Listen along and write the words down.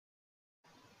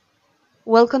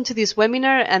Welcome to this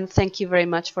webinar and thank you very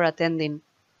much for attending.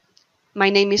 My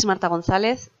name is Marta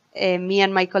González. Me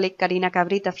and my colleague Karina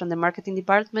Cabrita from the marketing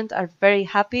department are very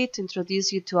happy to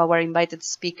introduce you to our invited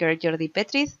speaker Jordi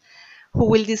Petriz, who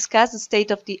will discuss the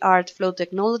state-of-the-art flow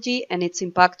technology and its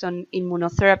impact on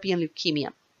immunotherapy and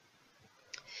leukemia.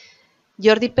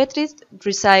 Jordi Petriz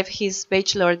received his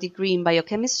bachelor degree in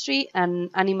biochemistry and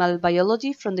animal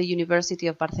biology from the University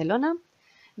of Barcelona.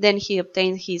 Then he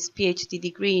obtained his PhD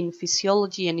degree in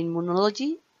physiology and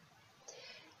immunology.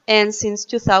 And since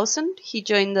 2000, he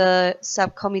joined the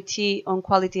subcommittee on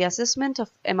quality assessment of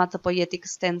hematopoietic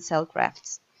stem cell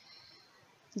grafts.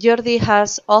 Jordi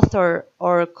has authored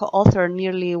or co-authored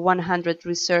nearly 100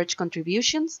 research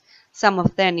contributions, some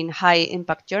of them in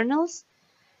high-impact journals.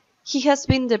 He has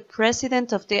been the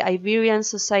president of the Iberian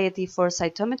Society for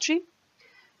Cytometry,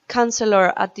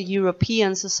 counselor at the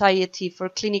European Society for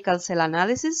Clinical Cell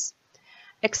Analysis,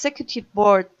 executive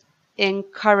board and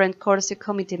current course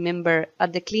committee member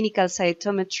at the Clinical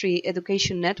Cytometry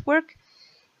Education Network,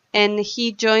 and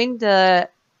he joined the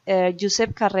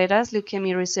Josep Carreras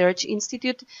Leukemia Research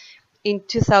Institute in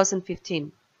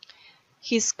 2015.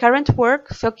 His current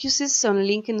work focuses on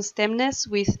linking stemness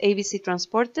with ABC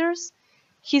transporters.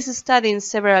 He's studying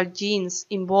several genes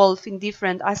involved in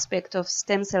different aspects of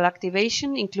stem cell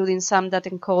activation, including some that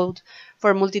encode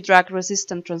for multi-drug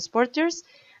resistant transporters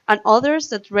and others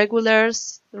that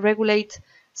regulate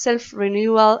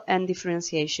self-renewal and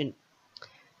differentiation.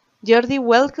 Jordi,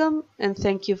 welcome and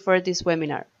thank you for this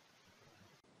webinar.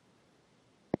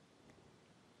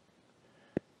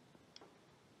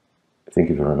 Thank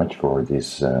you very much for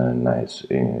this nice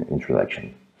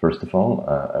introduction. First of all,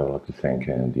 I would like to thank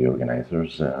the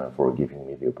organizers for giving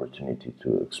me the opportunity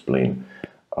to explain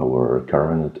our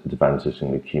current advances in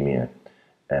leukemia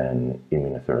and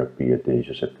immunotherapy at the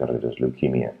Josep Carreras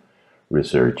Leukemia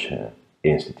Research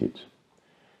Institute.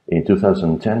 In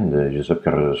 2010, the Josep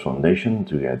Carreras Foundation,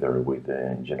 together with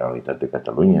the Generalitat de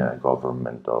Catalunya,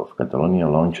 government of Catalonia,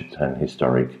 launched an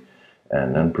historic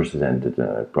and unprecedented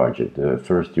project, the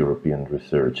first European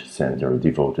research center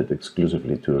devoted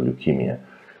exclusively to leukemia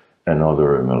and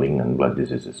other malignant blood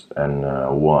diseases, and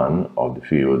one of the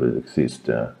few that exist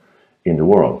in the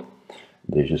world.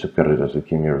 The Josep Carreras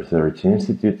Leukemia Research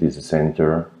Institute is a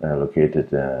center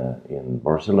located in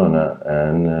Barcelona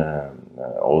and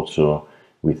also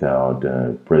without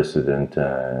precedent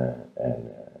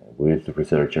and with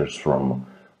researchers from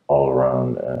all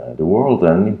around the world,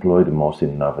 and employ the most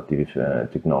innovative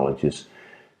technologies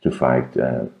to fight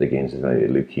against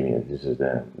leukemia. This is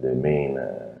the main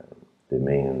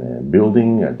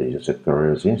building at the Josep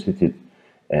Carreras Institute,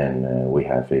 and we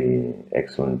have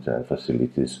excellent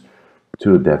facilities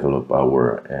to develop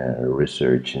our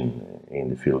research in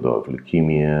the field of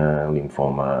leukemia,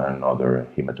 lymphoma, and other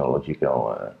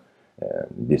hematological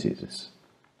diseases.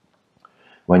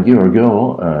 1 year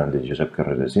ago, the Josep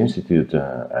Carreras Institute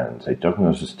and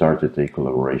Cytomics started a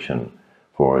collaboration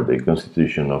for the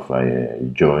constitution of a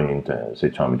joint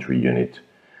cytometry unit.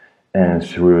 And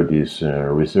through this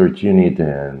research unit,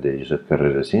 the Josep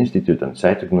Carreras Institute and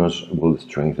Cytomics will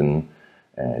strengthen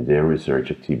their research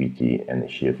activity and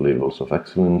achieve levels of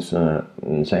excellence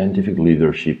in scientific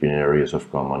leadership in areas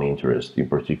of common interest, in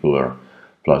particular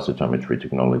flow cytometry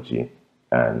technology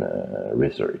and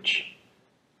research.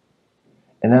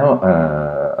 And now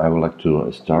I would like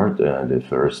to start the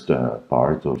first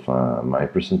part of my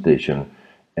presentation,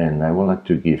 and I would like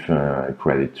to give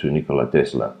credit to Nikola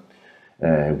Tesla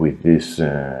with this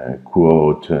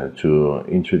quote to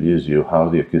introduce you how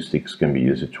the acoustics can be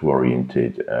used to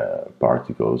orientate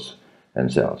particles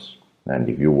and cells. And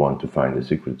if you want to find the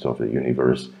secrets of the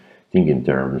universe, think in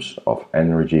terms of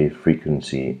energy,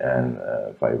 frequency, and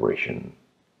vibration.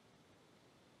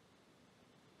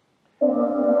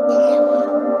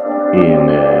 In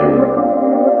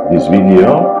this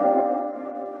video,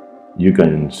 you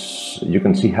can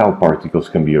see how particles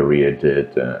can be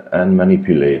oriented and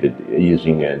manipulated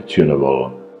using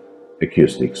tunable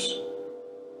acoustics.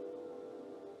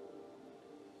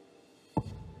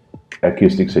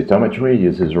 Acoustic cytometry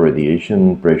uses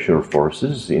radiation pressure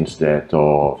forces instead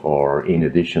of or in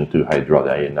addition to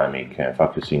hydrodynamic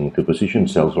focusing to position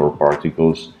cells or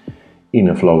particles in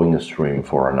a flowing stream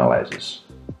for analysis.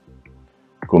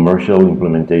 Commercial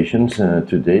implementations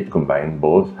to date combine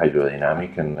both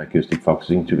hydrodynamic and acoustic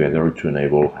focusing together to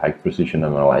enable high-precision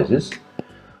analysis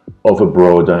of a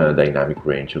broad dynamic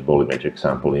range of volumetric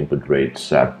sample input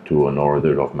rates up to an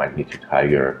order of magnitude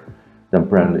higher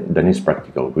than is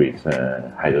practical with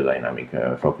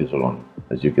hydrodynamic focus alone.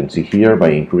 As you can see here,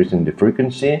 by increasing the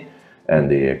frequency and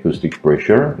the acoustic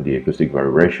pressure, the acoustic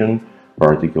vibration,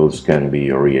 particles can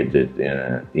be oriented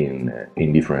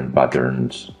in different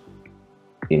patterns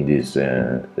in this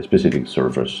specific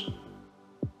surface.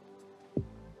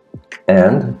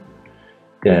 And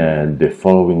the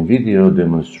following video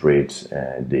demonstrates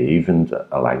the event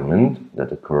alignment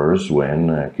that occurs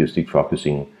when acoustic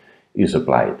focusing is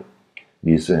applied.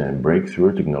 This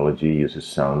breakthrough technology uses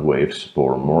sound waves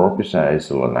for more precise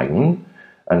alignment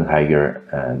and higher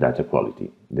data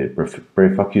quality. The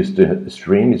prefocused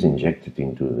stream is injected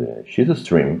into the sheet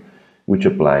stream, which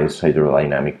applies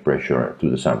hydrodynamic pressure to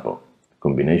the sample. The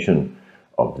combination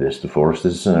of these two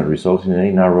forces results in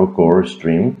a narrow core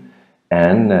stream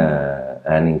and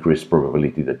an increased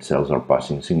probability that cells are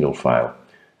passing single file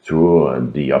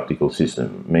through the optical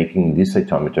system, making this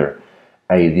cytometer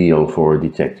ideal for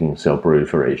detecting cell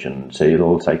proliferation,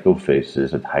 cell cycle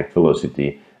phases at high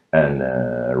velocity, and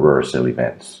rare cell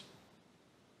events.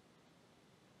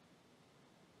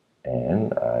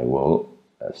 And I will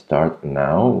start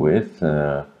now with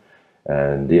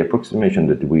the approximation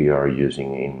that we are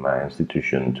using in my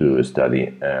institution to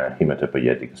study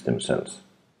hematopoietic stem cells.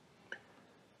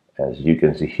 As you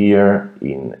can see here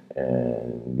in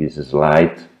this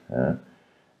slide,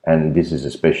 and this is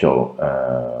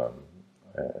a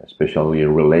especially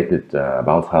related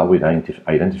about how we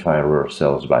identify rare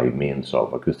cells by means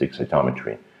of acoustic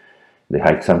cytometry. The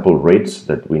high sample rates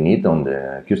that we need on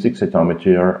the acoustic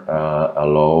cytometer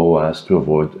allow us to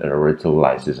avoid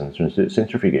electrolysis and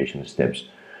centrifugation steps,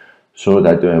 so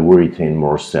that we retain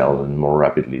more cells and more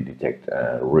rapidly detect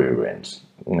rare events.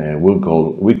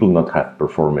 We could not have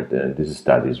performed these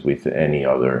studies with any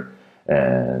other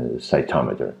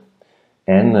cytometer.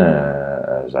 And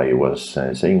as I was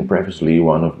saying previously,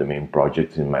 one of the main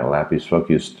projects in my lab is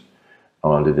focused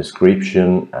on the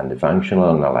description and the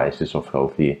functional analysis of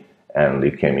healthy and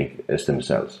leukemic stem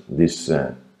cells. These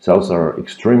cells are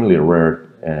extremely rare,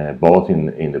 both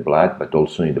in the blood but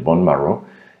also in the bone marrow.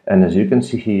 And as you can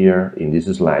see here in this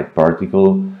slide,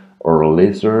 particle or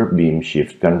laser beam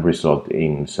shift can result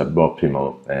in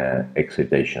suboptimal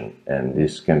excitation, and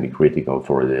this can be critical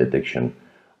for the detection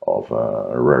of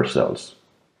rare cells.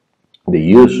 The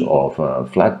use of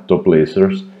flat top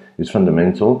lasers is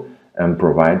fundamental and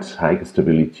provides high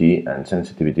stability and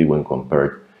sensitivity when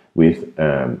compared with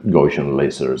Gaussian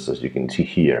lasers, as you can see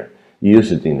here,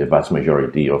 used in the vast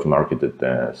majority of marketed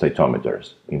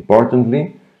cytometers.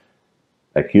 Importantly,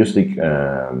 acoustic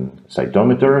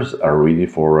cytometers are ready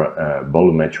for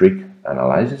volumetric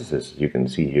analysis, as you can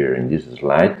see here in this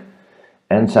slide,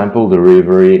 and sample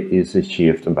delivery is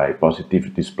achieved by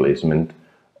positive displacement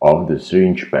of the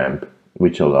syringe pump,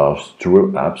 which allows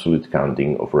true absolute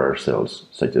counting of rare cells,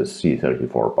 such as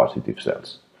CD34 positive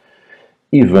cells.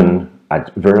 Even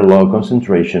at very low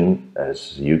concentration,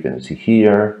 as you can see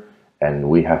here, and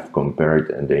we have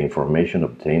compared the information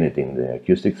obtained in the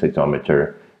acoustic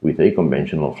cytometer with a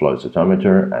conventional flow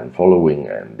cytometer, and following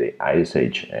the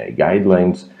ISH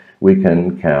guidelines, we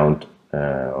can count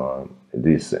the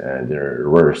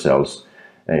rare cells,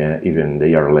 even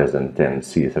they are less than 10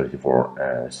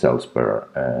 CD34 cells per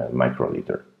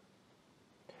microliter.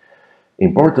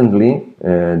 Importantly,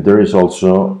 there is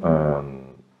also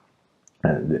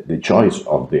the choice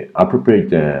of the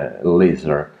appropriate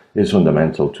laser is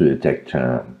fundamental to detect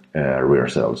rare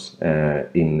cells.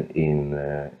 In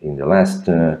the last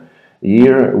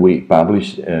year, we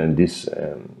published this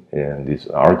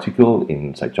article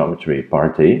in Cytometry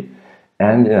Part A,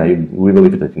 and we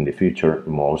believe that in the future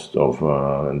most of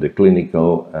the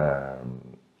clinical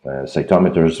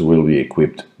cytometers will be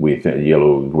equipped with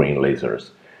yellow-green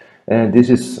lasers. And this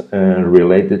is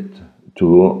related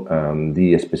to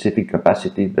the specific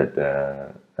capacity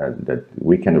that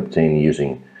we can obtain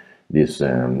using these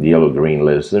yellow-green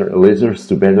lasers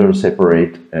to better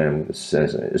separate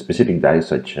specific dyes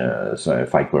such as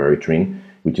phycoerythrin,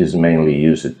 which is mainly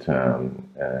used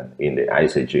in the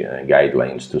ISH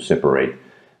guidelines to separate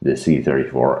the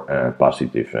CD34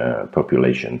 positive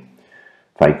population.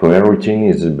 Phycoerythrin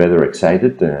is better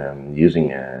excited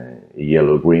using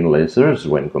yellow-green lasers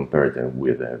when compared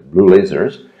with blue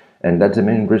lasers, and that's the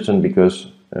main reason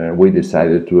because we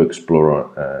decided to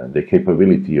explore the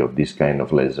capability of this kind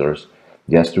of lasers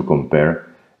just to compare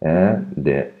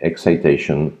the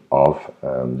excitation of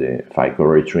the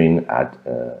phycoerythrin at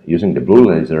using the blue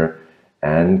laser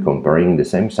and comparing the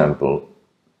same sample,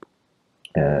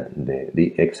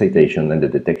 the excitation and the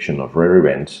detection of rare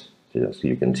events, as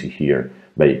you can see here,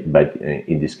 but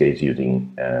in this case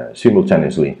using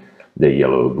simultaneously the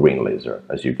yellow-green laser.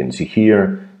 As you can see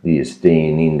here, the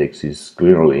stain index is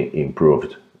clearly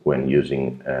improved when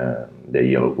using the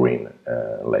yellow-green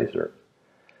laser.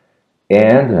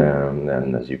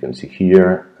 And as you can see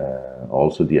here,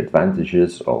 also the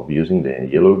advantages of using the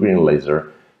yellow-green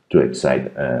laser to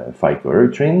excite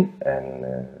phycoerythrin,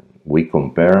 and we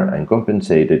compare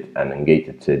uncompensated and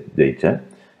ungated data.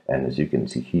 And as you can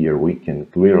see here, we can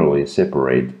clearly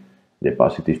separate the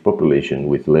positive population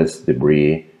with less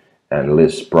debris and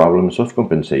less problems of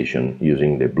compensation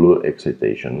using the blue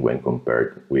excitation when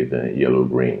compared with the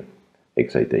yellow-green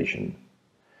excitation.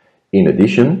 In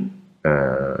addition,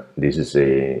 this is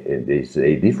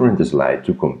a different slide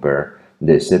to compare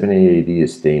the 7AAD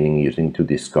staining using to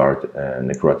discard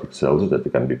necrotic cells that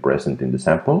can be present in the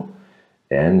sample.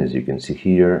 And as you can see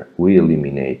here, we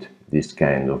eliminate this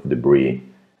kind of debris,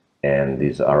 and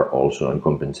these are also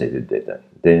uncompensated data.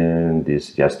 Then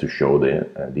this just to show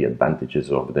the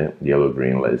advantages of the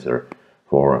yellow-green laser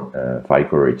for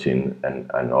phycoerythrin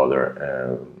and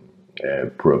other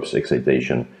probes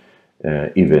excitation,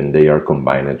 even they are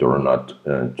combined or not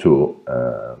to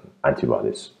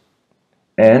antibodies.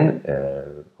 And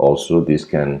also this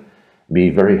can be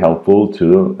very helpful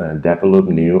to develop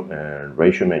new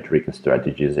ratiometric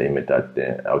strategies aimed at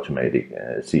the automatic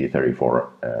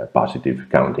CD34 positive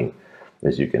counting.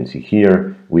 As you can see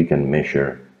here, we can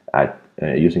measure at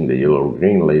using the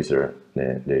yellow-green laser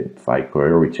the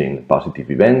phycoerythrin positive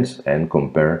events and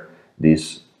compare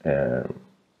this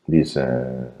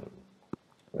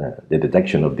the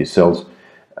detection of these cells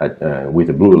with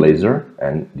a blue laser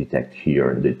and detect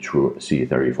here the true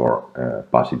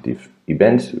CD34 positive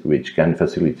events, which can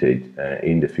facilitate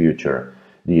in the future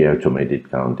the automated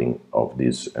counting of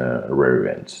these rare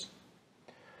events.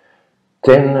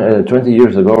 20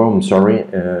 years ago, I'm sorry,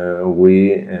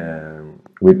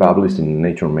 we published in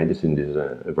Nature Medicine this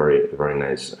a very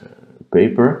nice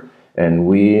paper, and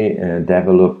we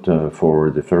developed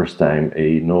for the first time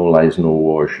a no lies no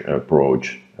wash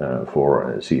approach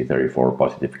for CD34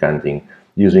 positive counting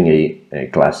using a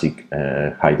classic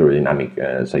hydrodynamic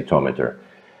cytometer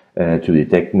to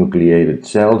detect nucleated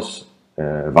cells,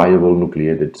 viable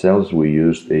nucleated cells. We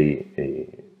used a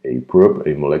probe,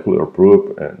 a molecular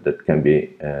probe that can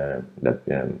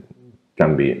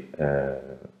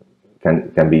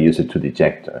be used to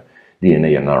detect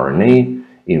DNA and RNA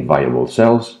in viable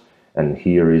cells. And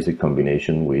here is the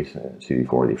combination with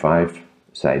CD45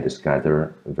 side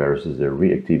scatter versus the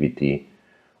reactivity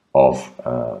of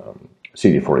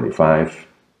CD45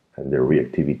 and the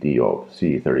reactivity of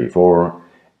CD34,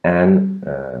 and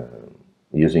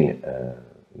using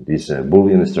this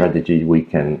Boolean strategy, we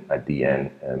can at the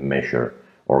end measure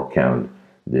or count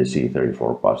the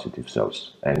CD34 positive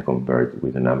cells and compare it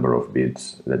with the number of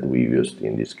bits that we used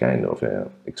in this kind of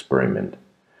experiment.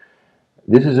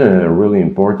 This is really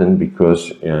important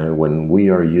because when we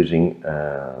are using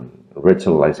red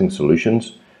cell lysing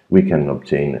solutions, we can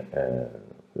obtain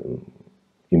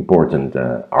important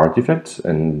artifacts.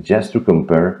 And just to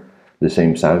compare the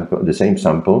same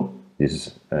sample,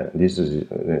 this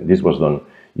was done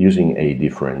using a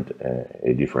different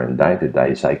dye, the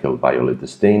dye cycle violet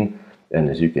stain. And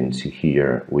as you can see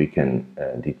here, we can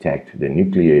detect the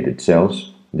nucleated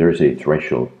cells. There is a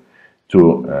threshold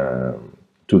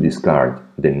to discard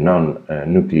the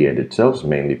non-nucleated cells,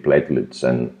 mainly platelets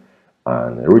and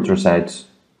erythrocytes,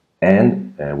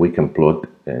 and we can plot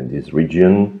this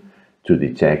region to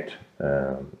detect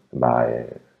by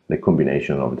the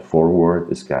combination of the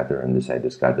forward scatter and the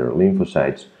side scatter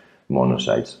lymphocytes,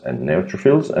 monocytes, and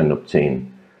neutrophils, and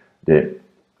obtain the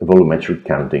volumetric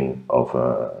counting of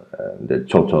the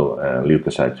total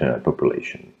leukocyte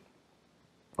population.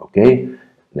 Okay.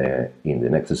 In the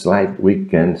next slide, we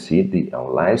can see the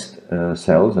analyzed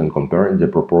cells and compare the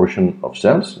proportion of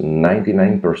cells.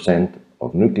 99%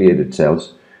 of nucleated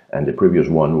cells, and the previous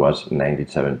one was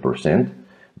 97%,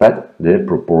 but the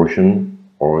proportion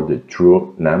or the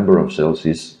true number of cells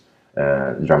is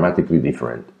dramatically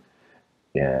different.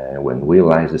 When we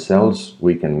analyze the cells,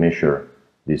 we can measure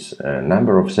this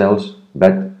number of cells,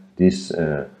 but this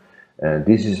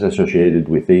is associated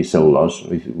with a cell loss,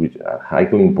 with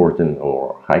highly important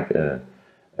or high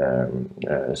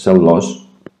cell loss,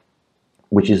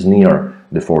 which is near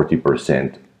the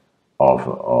 40%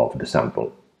 of the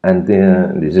sample. And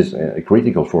this is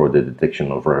critical for the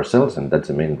detection of rare cells, and that's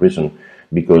the main reason,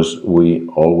 because we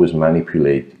always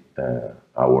manipulate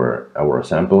our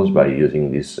samples by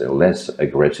using this less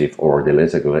aggressive or the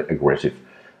less aggressive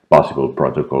possible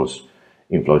protocols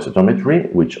in flow cytometry,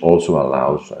 which also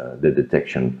allows the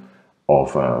detection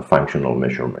of functional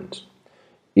measurements.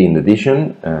 In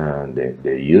addition,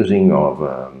 the using of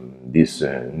these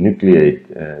nucleic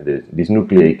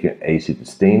acid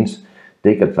stains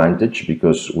take advantage,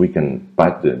 because we can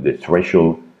put the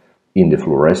threshold in the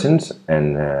fluorescence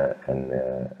and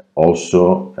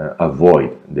also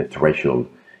avoid the threshold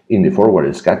in the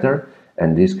forward scatter,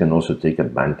 and this can also take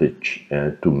advantage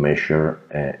to measure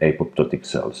apoptotic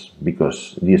cells,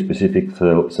 because the specific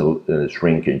cell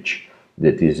shrinkage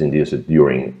that is induced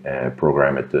during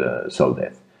programmed cell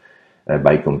death.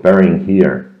 By comparing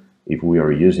here, if we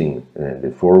are using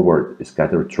the forward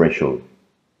scatter threshold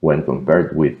when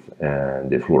compared with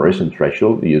the fluorescent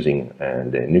threshold using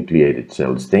the nucleated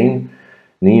cell stain,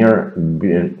 near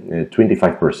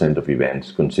 25% of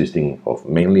events consisting of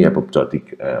mainly apoptotic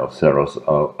cells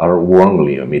are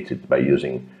wrongly omitted by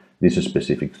using this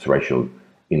specific threshold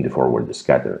in the forward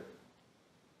scatter.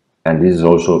 And this is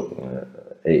also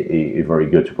a very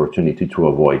good opportunity to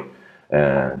avoid,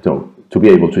 to be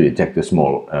able to detect the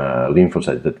small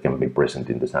lymphocytes that can be present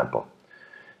in the sample.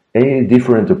 A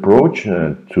different approach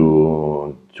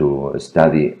to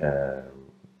study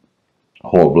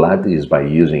whole blood is by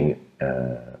using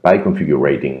by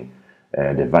configuring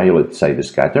the violet side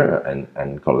scatter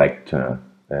and collect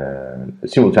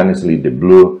simultaneously the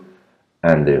blue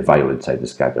and the violet side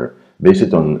scatter.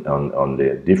 Based on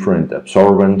the different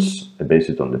absorbance,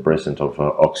 based on the presence of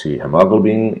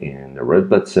oxyhemoglobin in the red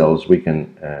blood cells, we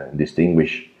can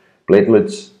distinguish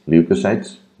platelets,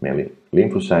 leukocytes, mainly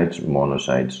lymphocytes,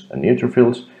 monocytes, and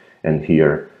neutrophils, and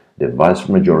here the vast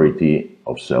majority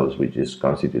of cells which is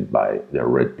constituted by the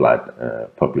red blood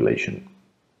population.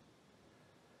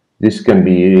 This can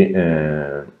be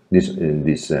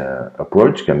this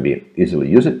approach can be easily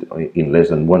used in less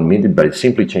than 1 minute by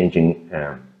simply changing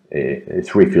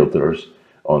 3 filters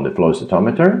on the flow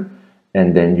cytometer,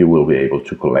 and then you will be able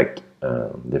to collect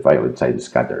the violet side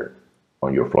scatter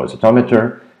on your flow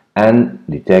cytometer and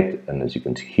detect, and as you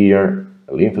can see here,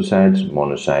 lymphocytes,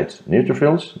 monocytes,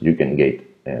 neutrophils. You can get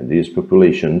these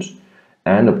populations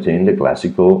and obtain the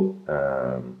classical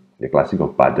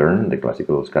pattern, the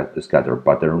classical scatter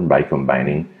pattern, by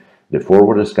combining the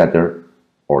forward scatter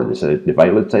or the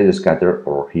violet side scatter,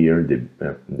 or here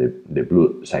the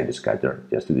blue side scatter,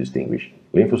 just to distinguish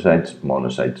lymphocytes,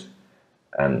 monocytes,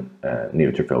 and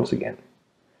neutrophils again.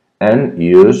 And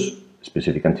use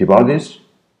specific antibodies.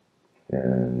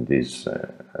 And this,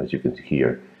 as you can see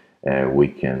here, we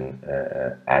can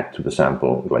add to the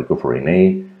sample glycophorin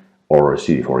A or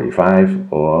CD45,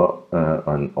 or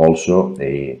and also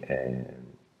a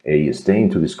stain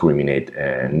to discriminate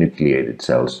nucleated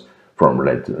cells from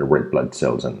red blood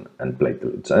cells and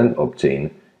platelets, and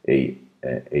obtain a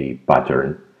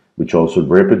pattern which also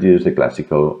reproduces the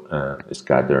classical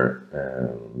scatter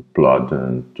plot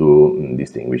to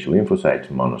distinguish lymphocytes,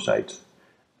 monocytes,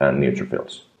 and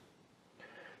neutrophils.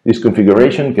 This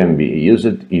configuration can be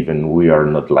used even we are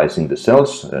not lysing the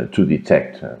cells to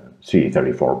detect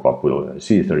CD34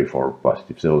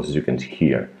 positive cells, as you can see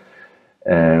here.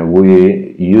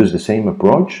 We use the same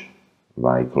approach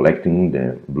by collecting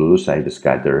the blue side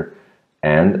scatter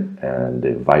and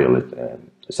the violet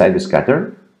side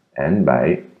scatter, and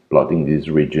by plotting this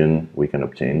region we can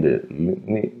obtain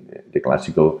the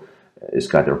classical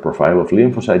scatter profile of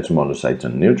lymphocytes, monocytes,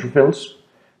 and neutrophils,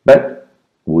 but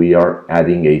we are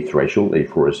adding a threshold, a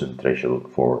fluorescent threshold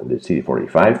for the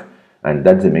CD45, and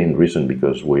that's the main reason,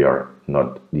 because we are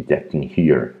not detecting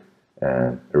here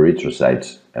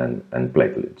erythrocytes and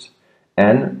platelets.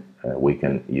 And we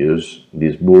can use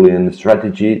this Boolean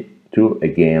strategy to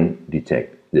again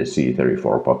detect the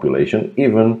CD34 population,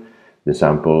 even the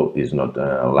sample is not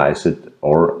lysed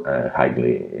or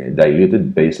highly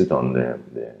diluted, based on the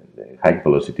high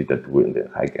velocity the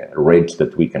high rates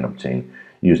that we can obtain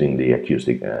using the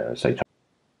acoustic cytometry.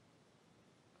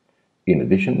 In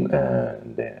addition,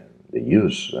 the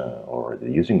use or the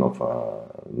using of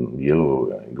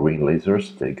yellow-green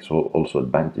lasers takes also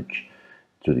advantage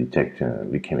to detect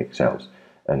leukemic cells.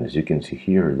 And as you can see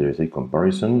here, there is a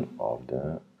comparison of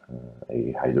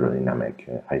a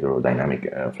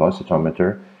hydrodynamic flow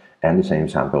cytometer and the same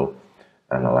sample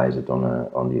analyzed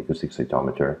on the acoustic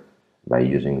cytometer by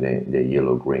using the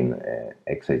yellow-green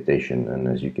excitation. And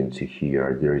as you can see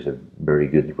here, there is a very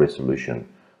good resolution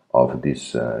of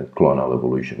this clonal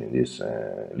evolution in this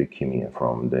leukemia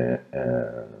from the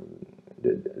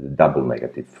double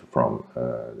negative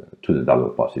to the double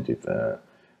positive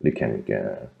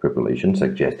leukemic population,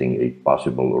 suggesting a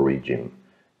possible origin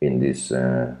in this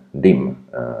dim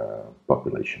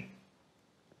population.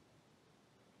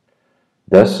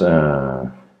 Thus,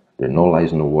 the no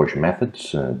lyse no wash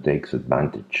methods takes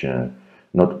advantage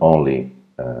not only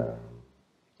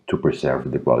to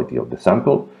preserve the quality of the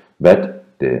sample, but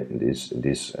this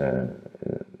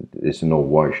no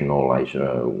wash no lyse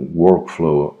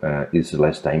workflow is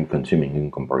less time consuming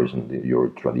in comparison to your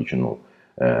traditional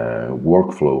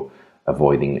workflow,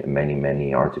 avoiding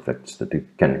many artifacts that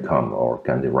can come or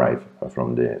can derive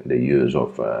from the use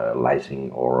of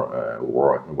lysing or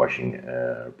washing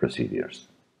procedures.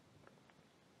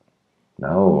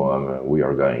 Now we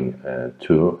are going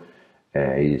to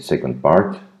a second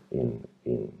part in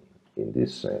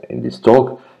this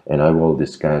talk, and I will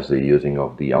discuss the using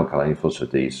of the alkaline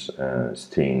phosphatase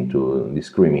stain to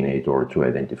discriminate or to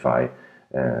identify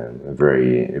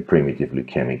very primitive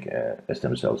leukemic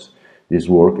stem cells. This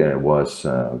work was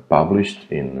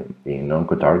published in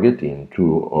Oncotarget in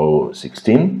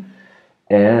 2016,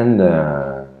 and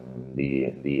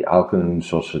the alkaline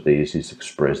phosphatase is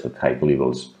expressed at high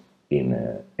levels in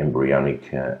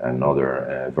embryonic and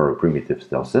other very primitive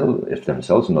stem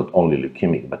cells, not only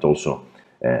leukemic but also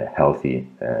healthy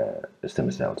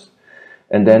stem cells.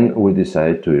 And then we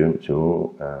decided to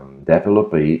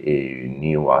develop a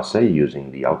new assay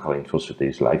using the alkaline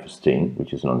phosphatase live stain,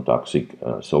 which is non-toxic,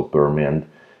 cell-permeant,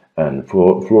 and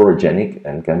fluorogenic,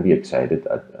 and can be excited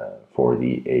at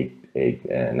 48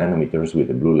 nanometers with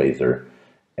a blue laser,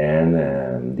 and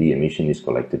the emission is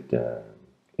collected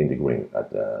in the green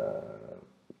at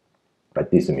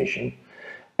this emission,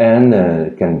 and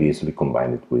can be easily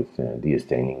combined with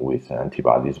de-staining with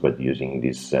antibodies, but using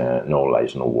this no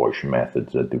lyse no wash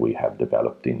methods that we have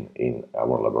developed in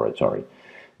our laboratory.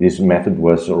 This method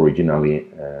was originally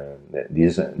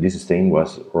this stain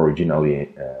was originally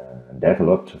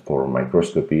developed for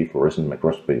microscopy, fluorescent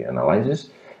microscopy analysis,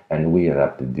 and we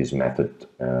adapted this method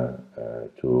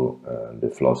to the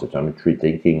flow cytometry,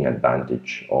 taking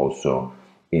advantage also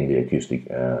in the acoustic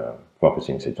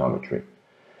focusing cytometry.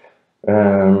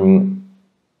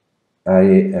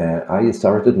 I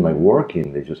started my work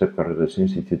in the Josep Carreras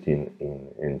Institute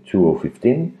in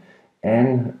 2015,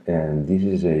 and this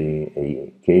is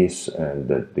a case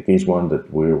the case one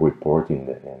that we report in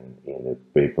the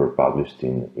paper published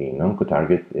in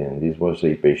Oncotarget, and this was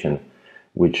a patient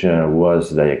which was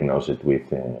diagnosed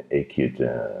with acute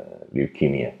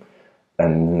leukemia.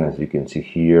 And as you can see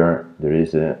here, there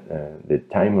is the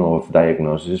time of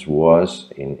diagnosis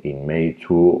was in May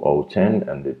 2010,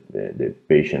 and the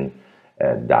patient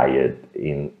died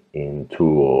in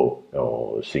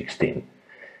 2016.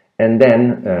 And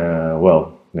then,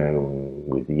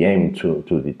 with the aim to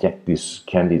detect these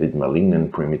candidate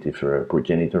malignant primitive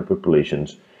progenitor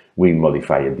populations, we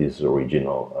modified this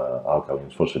original alkaline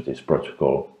phosphatase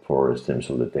protocol for stem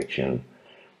cell detection,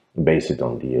 based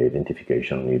on the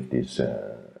identification of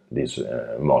this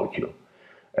molecule.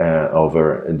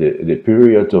 Over the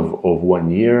period of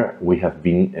 1 year, we have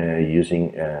been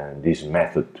using this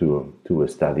method to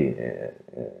study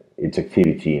its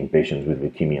activity in patients with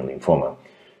leukemia and lymphoma,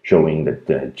 showing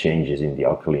that changes in the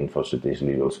alkaline phosphatase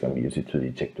levels can be used to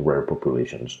detect rare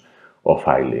populations of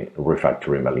highly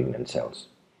refractory malignant cells.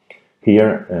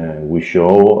 Here we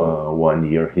show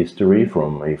 1 year history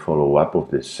from a follow-up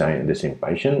of the same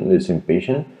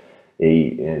patient,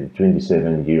 a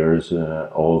 27 years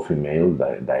old female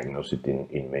diagnosed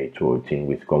in May 2018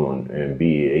 with common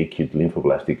B acute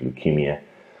lymphoblastic leukemia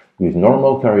with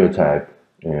normal karyotype,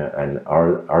 and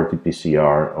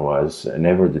RT-PCR was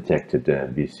never detected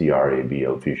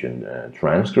BCR-ABL fusion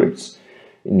transcripts,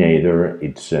 neither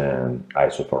its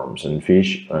isoforms, and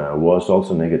FISH was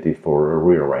also negative for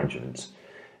rearrangements.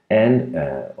 And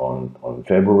on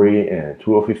February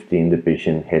 2015, the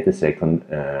patient had a second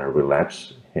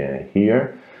relapse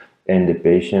here, and the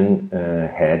patient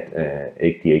had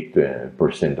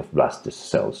 88% of blast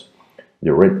cells.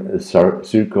 The red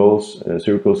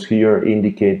circles here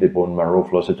indicate the bone marrow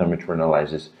flow cytometry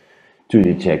analysis to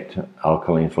detect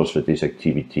alkaline phosphatase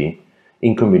activity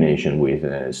in combination with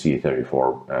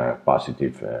CD34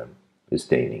 positive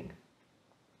staining.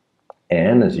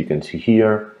 And as you can see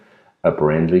here,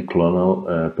 apparently clonal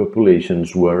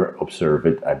populations were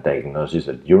observed at diagnosis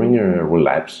during a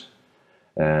relapse,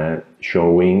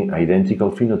 showing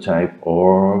identical phenotype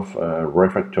of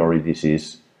refractory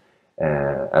disease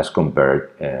as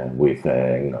compared with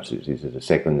diagnosis. This is the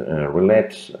second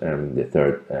relapse, the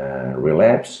third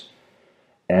relapse,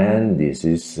 and this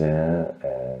is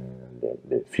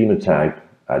the phenotype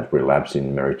at relapse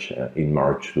in March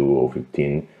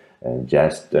 2015,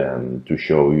 just to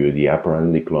show you the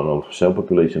apparently clonal cell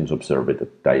populations observed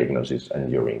at diagnosis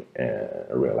and during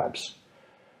relapse.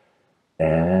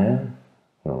 And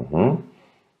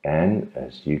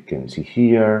as you can see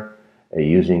here,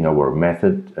 using our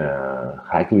method,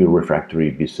 highly refractory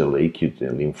B-cell acute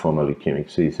lymphoma leukemic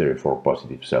CD34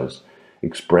 positive cells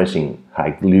expressing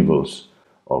high levels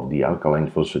of the alkaline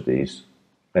phosphatase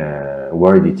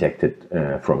were detected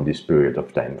from this period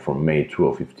of time, from May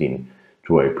 2015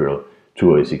 to April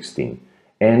 2016.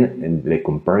 and the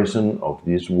comparison of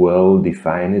these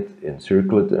well-defined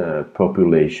encircled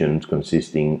populations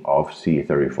consisting of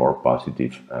CD34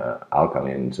 positive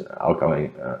alkaline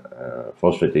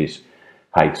phosphatase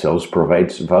high cells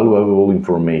provides valuable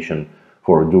information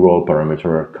for dual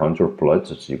parameter contour plots,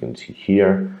 as you can see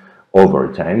here,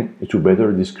 over time to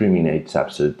better discriminate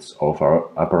subsets of our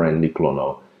apparently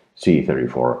clonal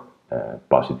CD34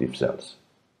 positive cells.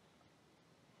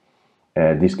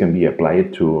 This can be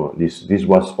applied to this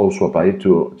was also applied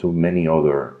to many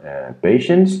other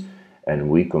patients, and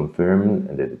we confirm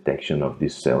the detection of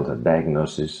these cells at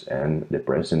diagnosis and the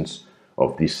presence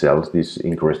of these cells, this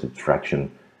increased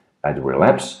fraction at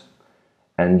relapse.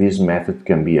 And this method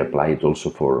can be applied also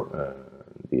for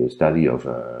the study of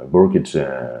Burkitt's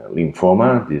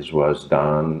lymphoma. This was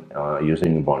done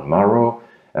using bone marrow,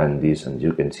 and this, and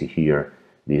you can see here,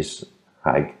 this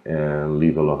high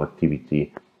level of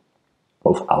activity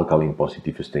of alkaline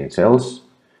positive stain cells,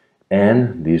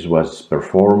 and this was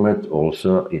performed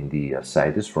also in the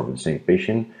ascites from the same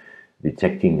patient,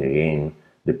 detecting again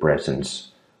the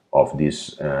presence of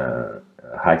these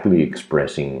highly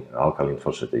expressing alkaline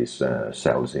phosphatase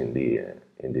cells in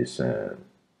this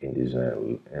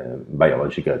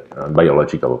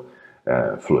biological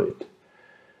fluid.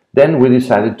 Then we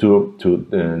decided to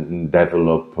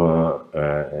develop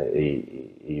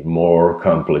a more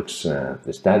complex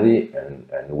study,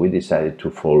 and we decided to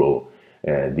follow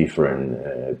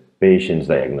different patients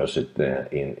diagnosed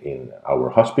in our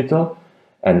hospital.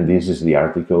 And this is the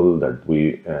article that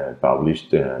we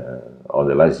published on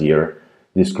the last year,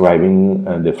 describing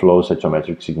the flow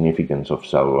cytometric significance of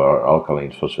cellular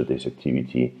alkaline phosphatase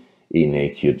activity in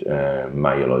acute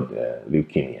myeloid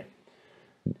leukemia.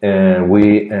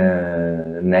 We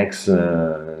next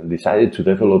decided to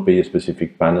develop a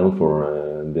specific panel for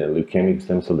the leukemic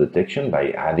stem cell detection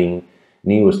by adding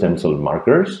new stem cell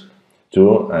markers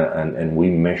to, and we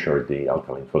measured the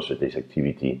alkaline phosphatase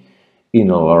activity in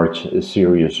a large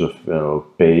series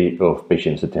of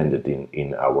patients attended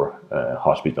in our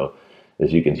hospital.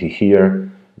 As you can see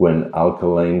here, when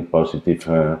alkaline positive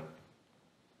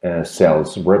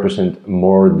cells represent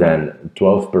more than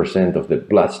 12% of the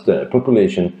blast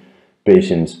population,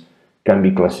 patients can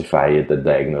be classified at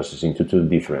diagnosis into two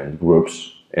different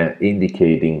groups,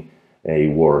 indicating a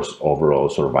worse overall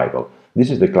survival. This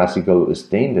is the classical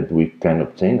stain that we can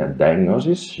obtain at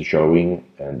diagnosis, showing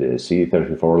the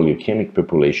CD34 leukemic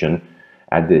population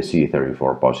at the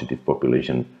CD34 positive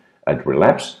population at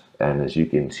relapse. And as you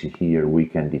can see here, we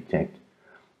can detect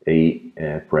a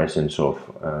presence of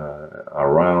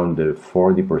around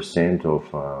 40% of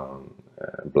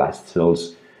blast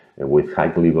cells with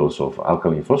high levels of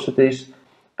alkaline phosphatase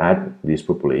at this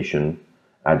population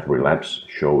at relapse,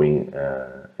 showing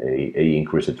a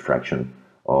increased fraction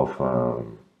of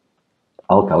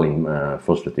alkaline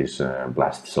phosphatase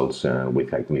blast cells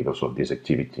with high levels of this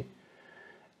activity.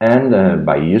 And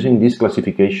by using this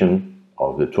classification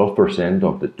of the 12%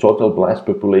 of the total blast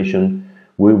population,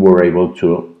 we were able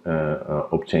to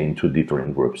obtain two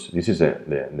different groups. This is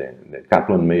the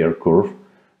Kaplan-Meier curve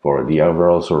for the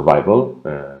overall survival,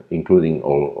 including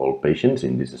all patients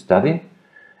in this study.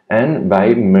 And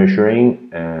by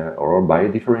measuring or by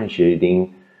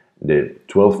differentiating the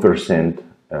 12%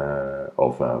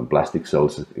 of blastic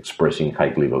cells expressing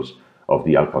high levels of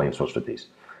the alkaline phosphatase.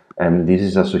 And this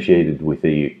is associated with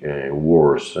a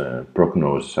worse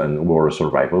prognosis and worse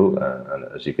survival,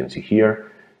 as you can see here.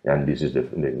 And this is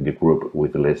the group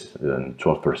with less than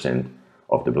 12%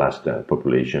 of the blast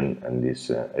population, and this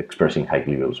expressing high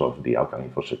levels of the alkaline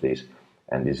phosphatase.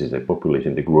 And this is the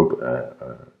population, the group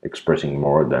expressing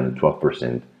more than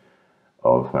 12%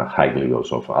 of high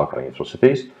levels of alkaline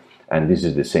phosphatase. And this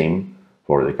is the same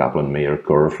for the Kaplan-Meier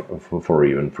curve for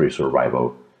event-free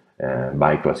survival,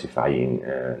 by classifying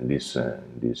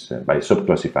by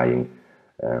subclassifying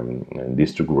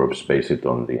these two groups based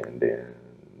on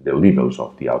the levels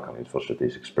of the alkaline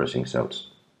phosphatase expressing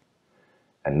cells.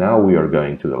 And now we are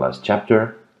going to the last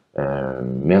chapter,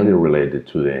 mainly related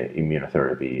to the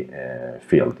immunotherapy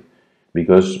field,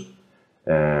 because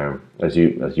as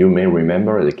you may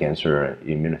remember, the cancer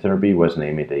immunotherapy was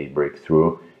named a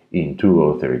breakthrough in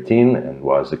 2013 and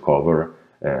was a cover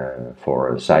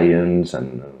for science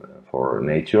and for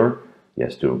nature,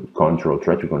 yes, to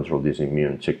try to control this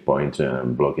immune checkpoint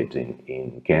blockade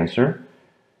in cancer.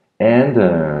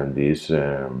 And these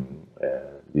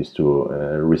two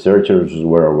researchers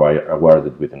were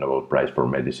awarded with a Nobel Prize for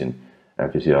Medicine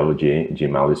and Physiology,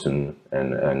 Jim Allison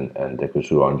and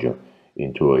Takesu Onjo,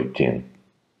 in 2018.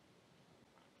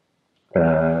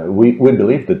 We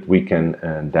believe that we can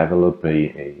develop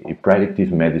a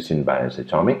predictive medicine by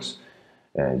Cytomics,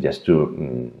 just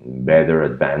to better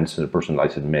advance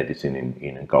personalized medicine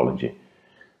in oncology.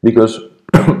 Because,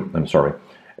 I'm sorry,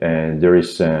 there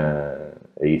is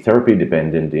a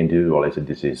therapy-dependent individualized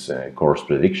disease course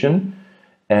prediction,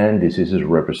 and diseases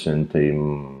represent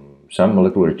some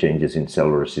molecular changes in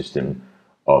cellular system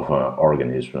of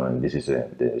organisms, and this is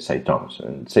the Cytomics.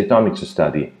 And Cytomics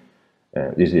study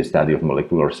this is a study of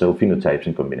molecular cell phenotypes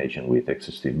in combination with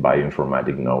exhaustive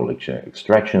bioinformatic knowledge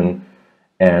extraction,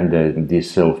 and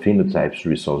these cell phenotypes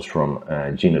results from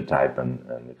genotype and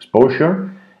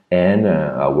exposure. And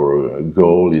our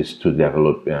goal is to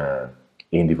develop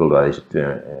individualized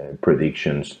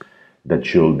predictions that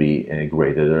should be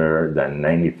greater than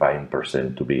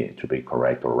 95% to be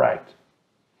correct or right.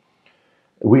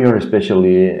 We are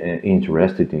especially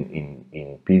interested in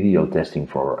PDL testing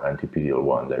for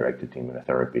anti-PDL1 directed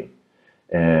immunotherapy,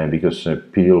 because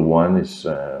PDL1 is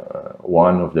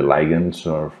one of the ligands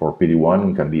for PD1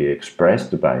 and can be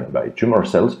expressed by tumor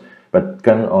cells, but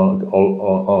can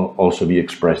also be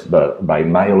expressed by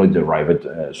myeloid-derived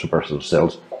supercell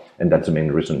cells, and that's the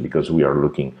main reason, because we are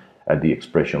looking at the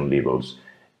expression levels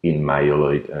in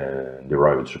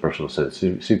myeloid-derived supercell cells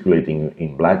circulating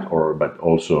in blood, but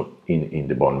also in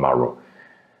the bone marrow.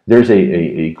 There's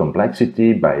a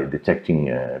complexity by detecting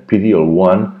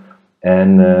PDL1,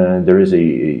 and there is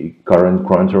a current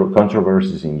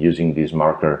controversies in using this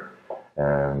marker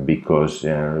because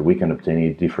we can obtain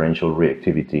a differential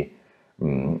reactivity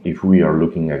if we are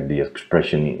looking at the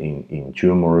expression in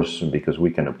tumors, because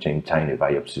we can obtain tiny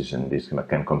biopsies, and this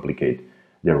can complicate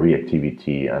the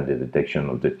reactivity and the detection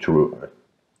of the true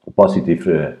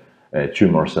positive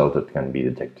tumor cell that can be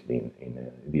detected in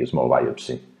the small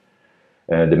biopsy.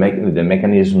 The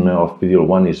mechanism of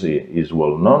PDL1 is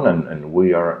well known, and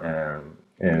we are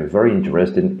very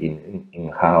interested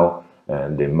in how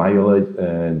the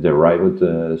myeloid-derived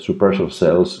supercell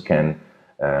cells can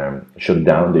shut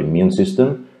down the immune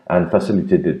system and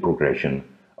facilitate the progression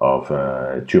of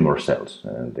tumor cells.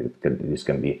 This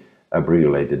can be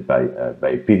abbreviated by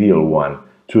PDL1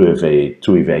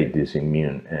 to evade this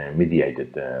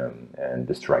immune-mediated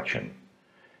destruction.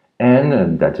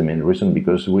 And that's the main reason,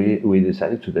 because we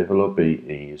decided to develop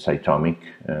a cytomic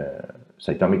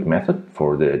method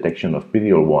for the detection of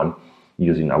PDL1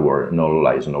 using our no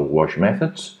lyse, no wash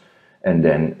methods, and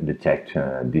then detect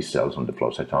these cells on the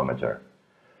flow cytometer.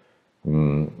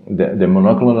 The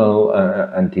monoclonal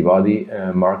antibody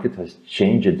market has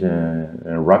changed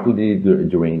rapidly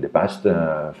during the past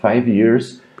 5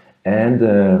 years, and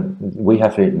we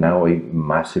have now a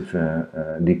massive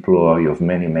deploy of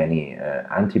many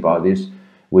antibodies,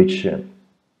 which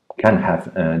can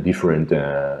have different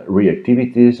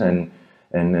reactivities, and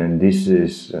this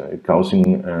is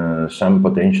causing some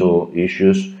potential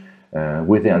issues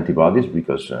with the antibodies,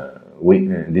 because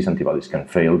these antibodies can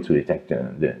fail to detect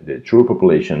the true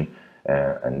population,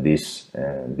 and this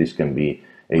can be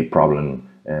a problem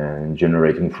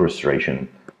generating frustration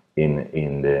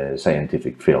in the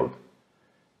scientific field.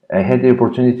 I had the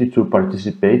opportunity to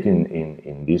participate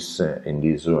in this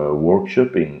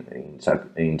workshop in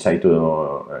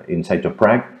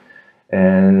Cytoprague,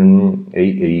 and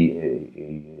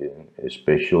a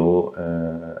special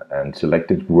and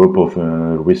selected group of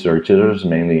researchers,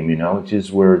 mainly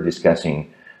immunologists, were discussing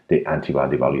the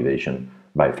antibody validation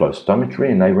by flow cytometry,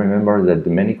 and I remember that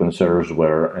many concerns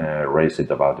were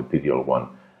raised about the PDL1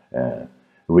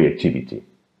 reactivity.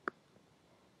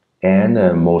 And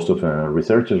most of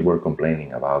researchers were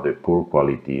complaining about the poor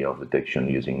quality of detection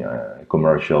using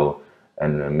commercial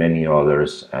and many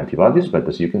others antibodies, but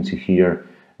as you can see here,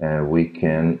 we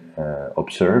can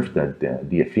observe that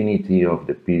the affinity of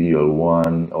the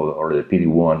PDL1 or the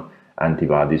PD1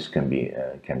 antibodies can be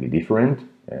different,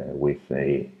 with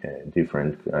a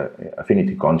different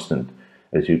affinity constant,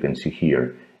 as you can see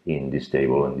here in this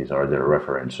table, and these are the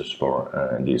references for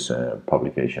these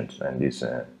publications and these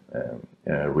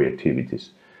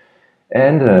reactivities.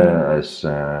 And as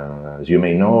you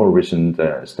may know, recent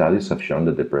studies have shown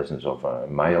that the presence of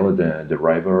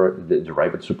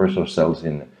myeloid-derived supercell cells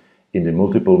in the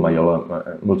multiple myeloma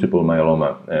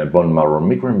bone marrow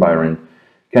microenvironment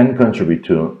can contribute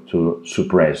to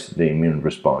suppress the immune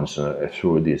response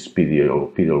through this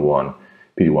PD1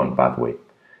 pathway.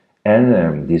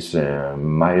 And these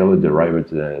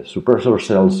myeloid-derived supercell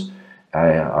cells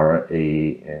are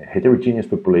a heterogeneous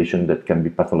population that can be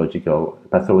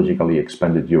pathologically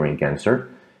expanded during cancer,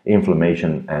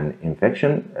 inflammation, and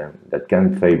infection, that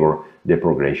can favor the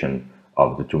progression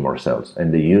of the tumor cells.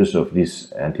 And the use of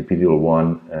this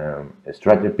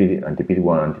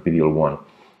anti-PD-L1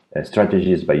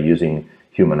 strategies by using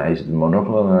humanized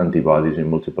monoclonal antibodies in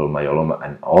multiple myeloma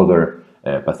and other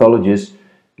pathologies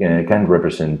can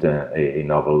represent a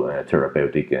novel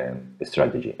therapeutic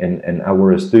strategy. And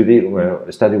our study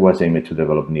was aimed to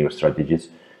develop new strategies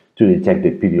to detect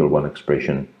the PD-L1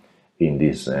 expression in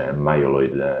these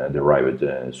myeloid-derived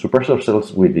suppressor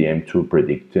cells with the aim to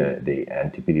predict the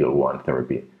anti-PD-L1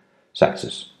 therapy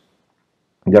success.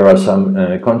 There are some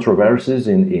controversies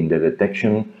in the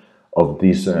detection of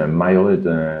these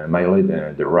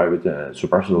myeloid-derived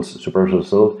suppressor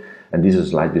cells, and this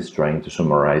slide is trying to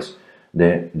summarize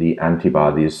the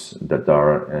antibodies that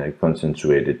are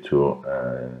consensuated to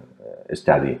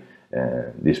study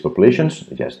these populations,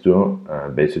 just to,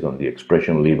 based on the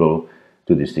expression level,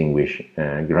 to distinguish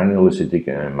granulocytic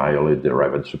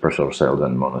myeloid-derived suppressor cells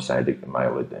and monocytic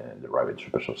myeloid-derived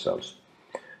suppressor cells.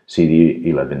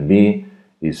 CD11B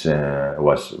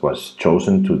was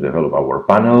chosen to develop our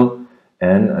panel,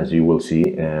 and as you will see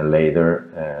later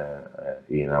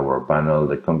in our panel,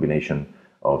 the combination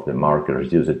of the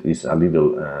markers used is a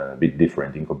little bit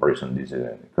different in comparison to these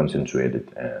consensuated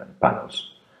panels.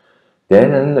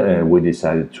 Then we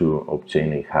decided to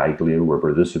obtain a highly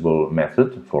reproducible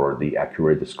method for the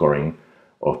accurate scoring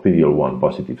of PD-L1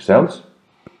 positive cells.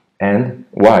 And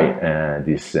why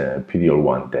this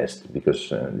PD-L1 test?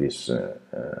 Because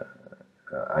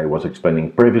I was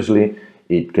explaining previously,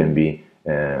 it can be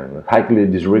highly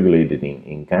dysregulated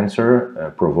in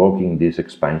cancer, provoking this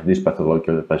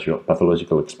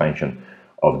pathological expansion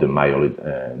of the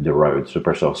myeloid-derived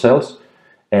suppressor cells.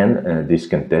 And this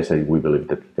can test, we believe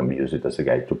that it can be used as a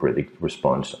guide to predict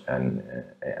response and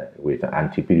with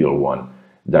anti-PD-L1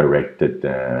 directed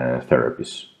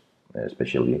therapies,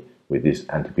 especially with this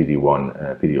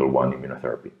anti-PD-1 PD-L1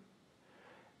 immunotherapy.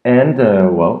 And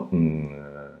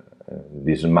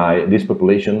this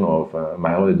population of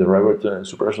myeloid-derived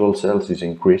suppressor cells is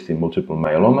increased in multiple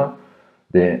myeloma.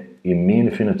 The immune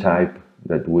phenotype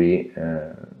that we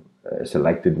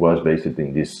selected was based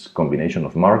in this combination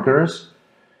of markers.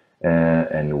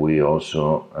 And we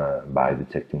also, by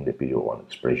detecting the PD-L1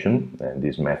 expression, and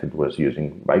this method was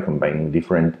using by combining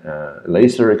different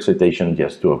laser excitation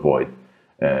just to avoid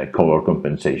color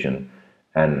compensation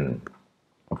and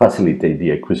facilitate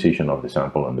the acquisition of the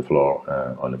sample on the flow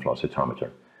cytometer.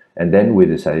 And then we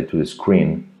decided to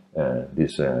screen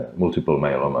these multiple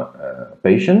myeloma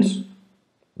patients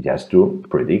just to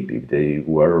predict if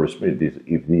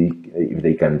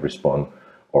they can respond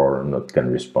or not can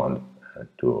respond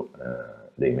to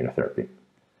the immunotherapy.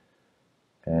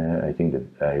 I think that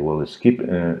I will skip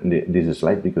this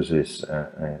slide because it's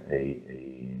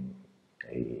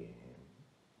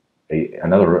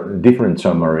another different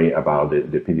summary about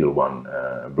the PD-L1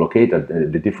 blockade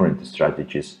and the different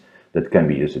strategies that can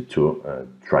be used to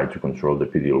try to control the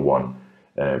PD-L1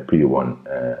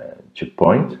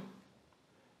 checkpoint,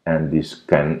 and this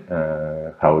can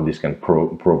how this can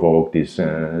provoke this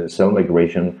cell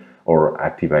migration or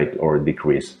activate or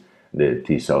decrease the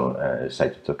T cell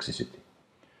cytotoxicity.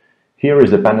 Here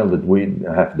is the panel that we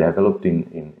have developed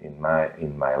in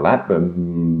my lab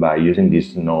by using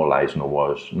this no lyse, no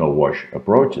wash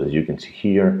approach. As you can see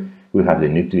here, we have the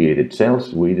nucleated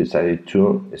cells. We decided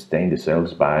to stain the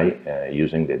cells by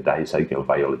using the dicycle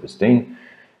violet stain,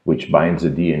 which binds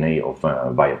the DNA of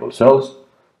viable cells.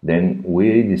 Then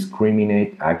we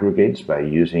discriminate aggregates by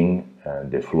using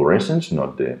the fluorescence,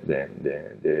 not the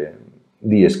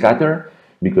scatter,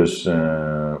 because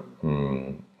the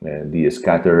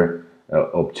scatter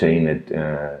obtained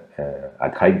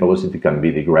at high velocity can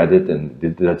be degraded, and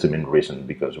that's the main reason,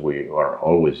 because we are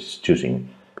always choosing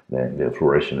the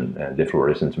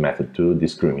fluorescence method to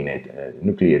discriminate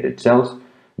nucleated cells.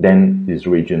 Then this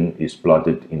region is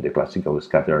plotted in the classical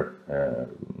scatter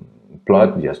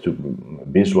plot just to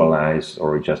visualize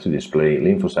or just to display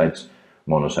lymphocytes,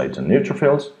 monocytes, and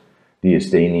neutrophils. The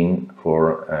staining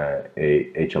for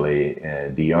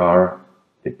HLA-DR,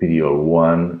 the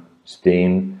PD-L1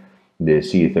 stain, the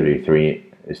CD33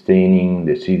 staining,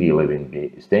 the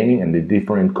CD11B staining, and the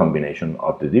different combination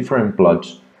of the different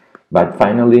plots. But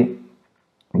finally,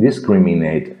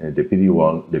 discriminate the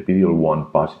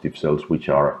PD-L1 positive cells, which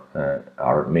are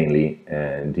mainly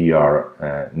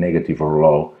DR negative or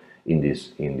low in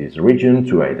this region,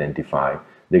 to identify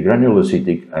the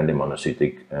granulocytic and the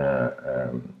monocytic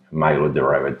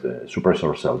myeloid-derived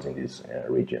suppressor cells in this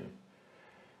region.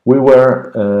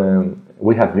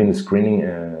 We have been screening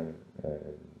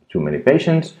too many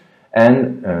patients,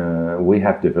 and we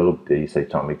have developed a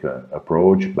cytomic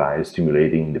approach by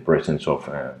stimulating the presence of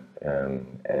 4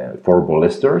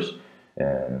 esters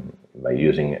by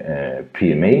using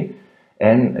PMA.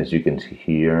 And as you can see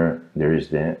here, there is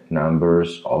the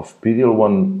numbers of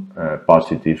PD-L1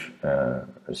 positive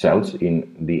cells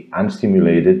in the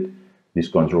unstimulated. This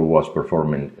control was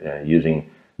performed using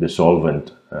the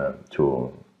solvent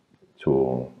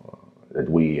that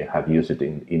we have used it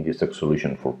in this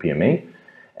solution for PMA,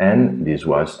 and this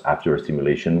was after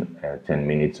stimulation 10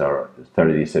 minutes or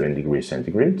 37 degrees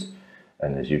centigrade.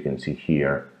 And as you can see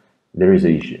here, there is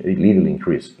a little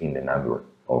increase in the number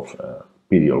of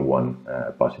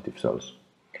PD-L1 positive cells.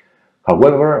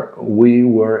 However, we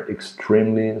were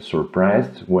extremely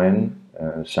surprised when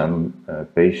some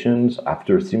patients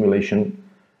after stimulation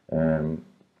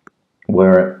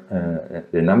where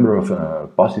the number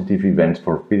of positive events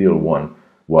for PD-L1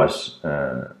 was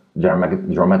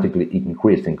dramatically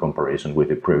increased in comparison with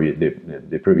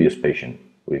the previous patient.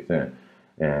 With,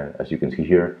 as you can see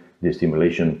here, the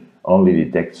stimulation only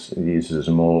detects this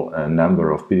small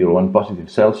number of PD-L1 positive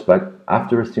cells, but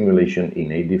after stimulation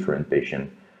in a different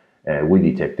patient, we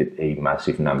detected a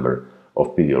massive number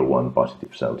of PD-L1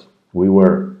 positive cells. We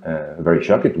were very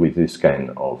shocked with this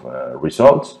kind of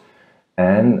results.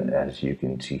 And as you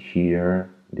can see here,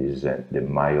 this is the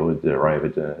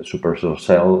myeloid-derived supercell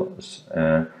cells,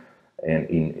 and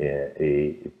in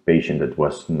a patient that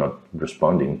was not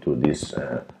responding to this,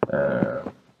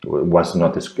 was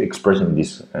not expressing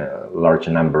these large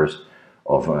numbers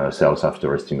of cells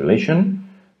after stimulation.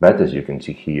 But as you can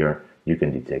see here, you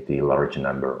can detect a large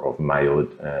number of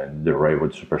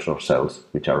myeloid-derived supercell cells,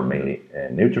 which are mainly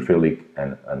neutrophilic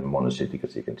and monocytic,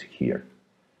 as you can see here.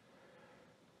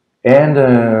 And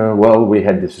well, we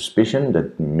had the suspicion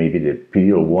that maybe the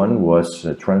PD-L1 was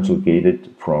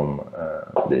translocated from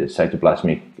the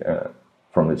cytoplasmic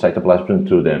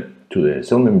to the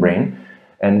cell membrane,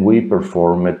 and we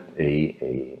performed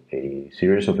a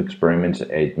series of experiments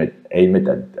aimed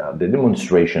at the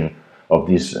demonstration of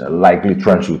this likely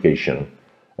translocation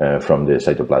from the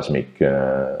cytoplasmic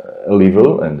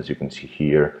level. And as you can see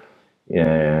here,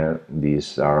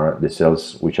 these are the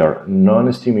cells which are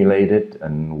non-stimulated,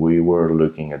 and we were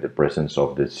looking at the presence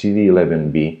of the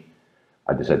CD11B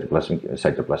at the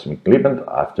cytoplasmic level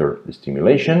after the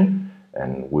stimulation,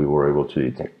 and we were able to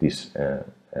detect this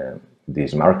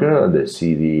marker, the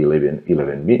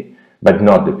CD11B, but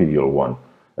not the PD-L1,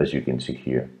 as you can see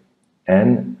here.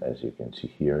 And as you can see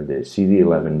here, the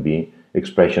CD11B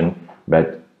expression,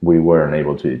 but we were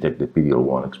unable to detect the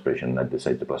PD-L1 expression at the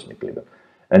cytoplasmic level.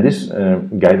 And this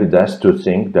guided us to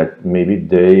think that maybe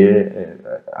they,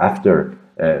 after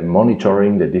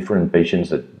monitoring the different patients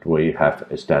that we have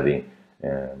studied,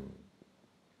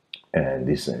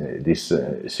 this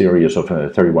series of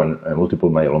 31 multiple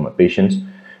myeloma patients,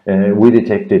 we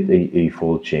detected a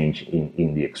fold change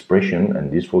in the expression,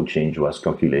 and this fold change was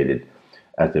calculated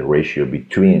as the ratio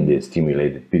between the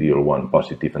stimulated PD-L1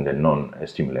 positive and the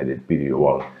non-stimulated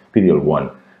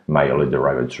PD-L1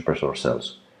 myeloid-derived supercell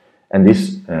cells. And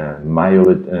this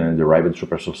myeloid-derived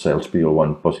supercell cells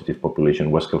PD-L1 positive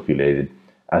population was calculated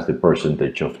as the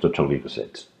percentage of total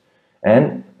leukocytes.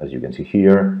 And as you can see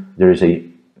here, there is a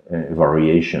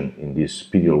variation in this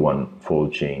PD-L1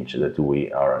 fold change that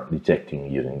we are detecting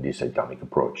using this cytomic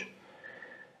approach.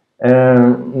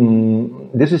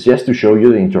 This is just to show you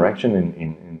the interaction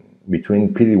in between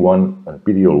PD-1 and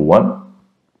PD-L1,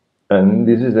 and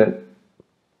this is the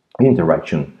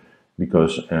interaction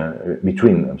because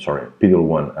between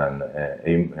PD-L1 and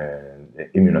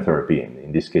immunotherapy.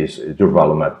 In this case,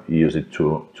 durvalumab used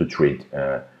to treat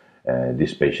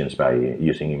these patients by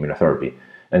using immunotherapy.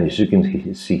 And as you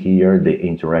can see here, the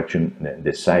interaction,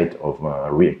 the site of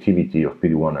reactivity of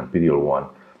PD-1 and PD-L1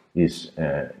 is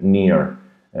near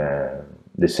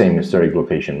the same steric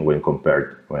location when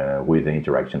compared with the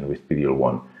interaction with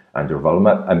PD-L1 and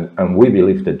durvalumab. And we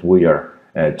believe that we are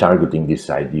targeting this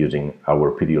site using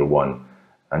our PD-L1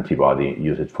 antibody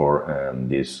used for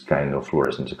this kind of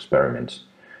fluorescence experiments.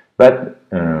 But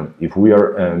if we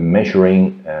are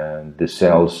measuring the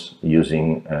cells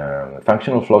using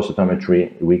functional flow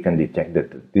cytometry, we can detect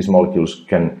that these molecules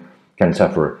can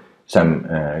suffer some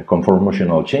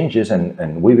conformational changes,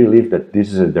 and we believe that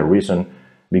this is the reason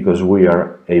because we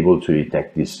are able to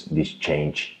detect this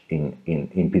change in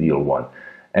PD-L1.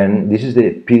 And this is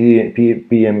the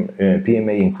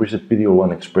PMA increased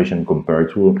PD-L1 expression compared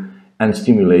to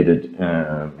unstimulated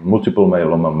multiple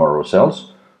myeloma marrow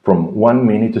cells from 1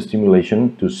 minute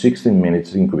stimulation to 16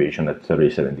 minutes incubation at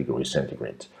 37 degrees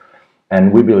centigrade.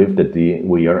 And we believe that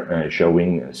we are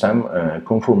showing some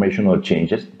conformational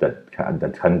changes that have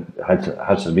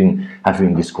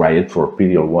been described for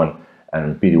PD-L1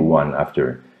 and PD-1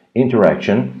 after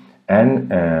interaction,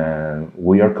 and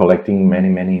we are collecting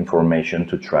many information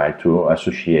to try to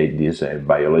associate this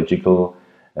biological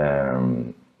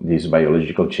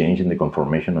change in the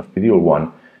conformation of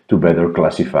PD-L1 to better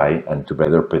classify and to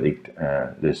better predict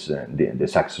the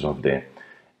success of the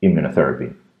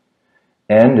immunotherapy.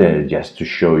 And just to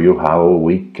show you how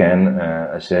we can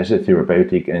assess a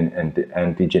therapeutic and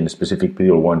antigen-specific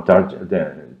PD-L1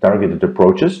 targeted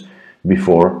approaches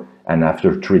before and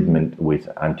after treatment with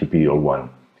anti-PD-L1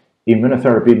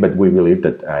 immunotherapy. But we believe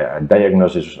that a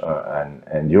diagnosis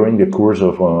and during the course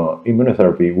of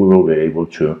immunotherapy, we will be able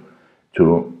to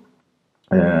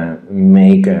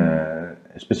make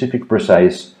specific,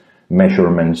 precise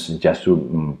measurements just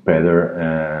to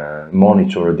better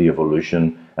monitor the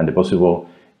evolution and the possible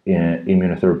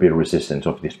immunotherapy resistance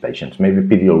of these patients. Maybe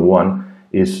PD-L1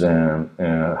 is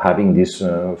having this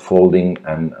folding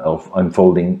and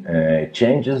unfolding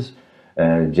changes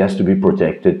just to be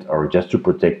protected, or just to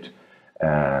protect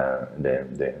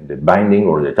the binding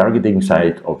or the targeting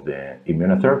site of the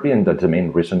immunotherapy, and that's the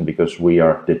main reason, because we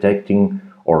are detecting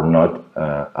or not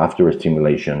after a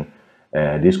stimulation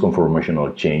this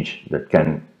conformational change that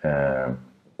can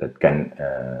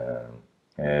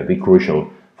be crucial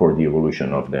for the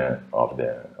evolution of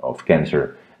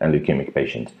cancer and leukemic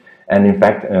patients. And in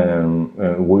fact,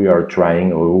 we are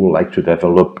trying, or we would like to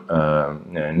develop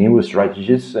new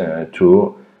strategies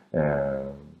to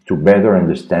better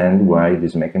understand why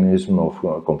this mechanism of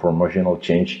conformational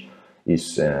change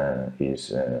is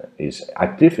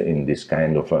active in this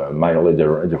kind of myeloid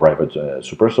derived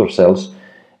suppressor cells,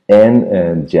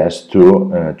 and just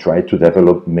to try to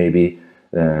develop maybe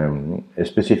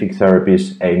specific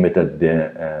therapies aimed at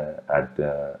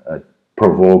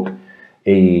provoke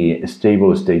a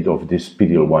stable state of this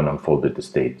PD-L1 unfolded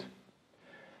state.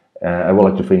 I would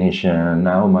like to finish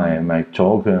now my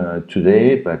talk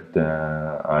today, but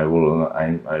I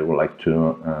would like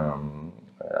to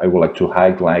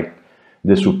highlight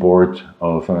the support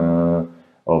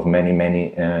of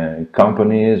many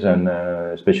companies, and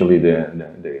especially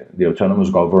the autonomous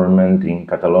government in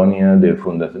Catalonia, the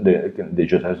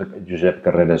Josep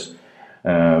Carreras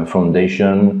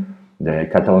Foundation, the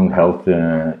Catalan Health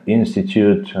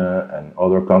Institute, and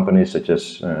other companies such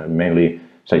as mainly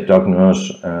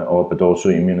Cytomics, but also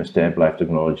Immunostep, Life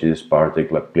Technologies,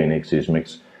 Partec, Lab Clinics,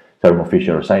 Sysmex, Thermo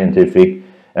Fisher Scientific,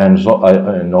 and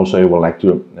also I would like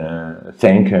to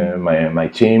thank my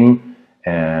team,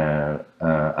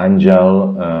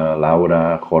 Angel,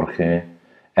 Laura, Jorge,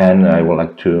 and I would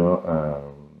like to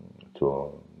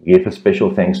give a special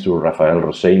thanks to Rafael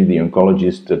Rosell, the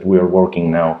oncologist that we are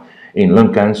working now in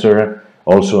lung cancer,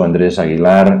 also Andres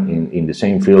Aguilar in the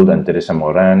same field, and Teresa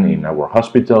Moran in our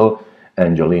hospital,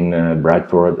 and Jolene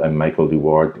Bradford and Michael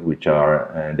DeWard, which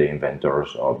are the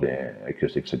inventors of the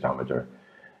acoustic cytometer.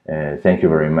 Thank you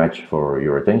very much for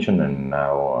your attention, and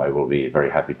now I will be very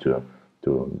happy to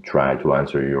try to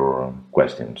answer your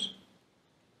questions.